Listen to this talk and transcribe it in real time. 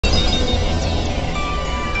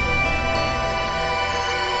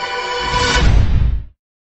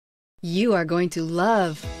You are going to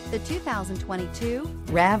love the 2022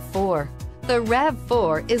 RAV4. The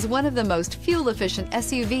RAV4 is one of the most fuel-efficient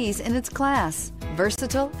SUVs in its class.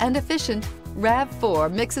 Versatile and efficient,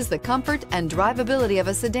 RAV4 mixes the comfort and drivability of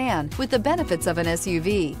a sedan with the benefits of an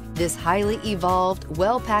SUV. This highly evolved,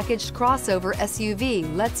 well-packaged crossover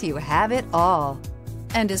SUV lets you have it all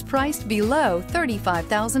and is priced below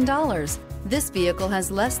 $35,000. This vehicle has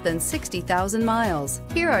less than 60,000 miles.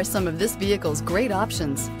 Here are some of this vehicle's great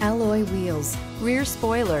options: alloy wheels, rear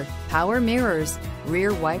spoiler, power mirrors,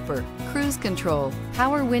 rear wiper, cruise control,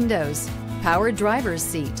 power windows, power driver's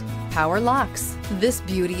seat, power locks. This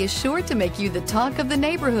beauty is sure to make you the talk of the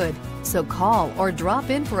neighborhood. So call or drop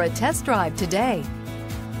in for a test drive today.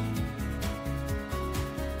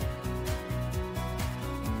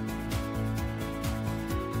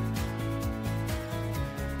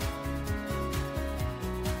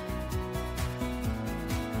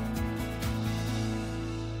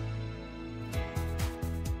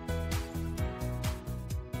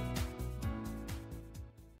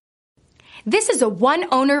 This is a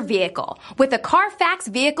one-owner vehicle with a Carfax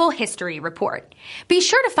Vehicle History Report. Be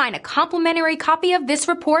sure to find a complimentary copy of this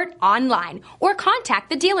report online or contact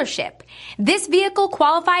the dealership. This vehicle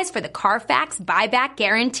qualifies for the Carfax Buyback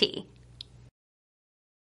Guarantee.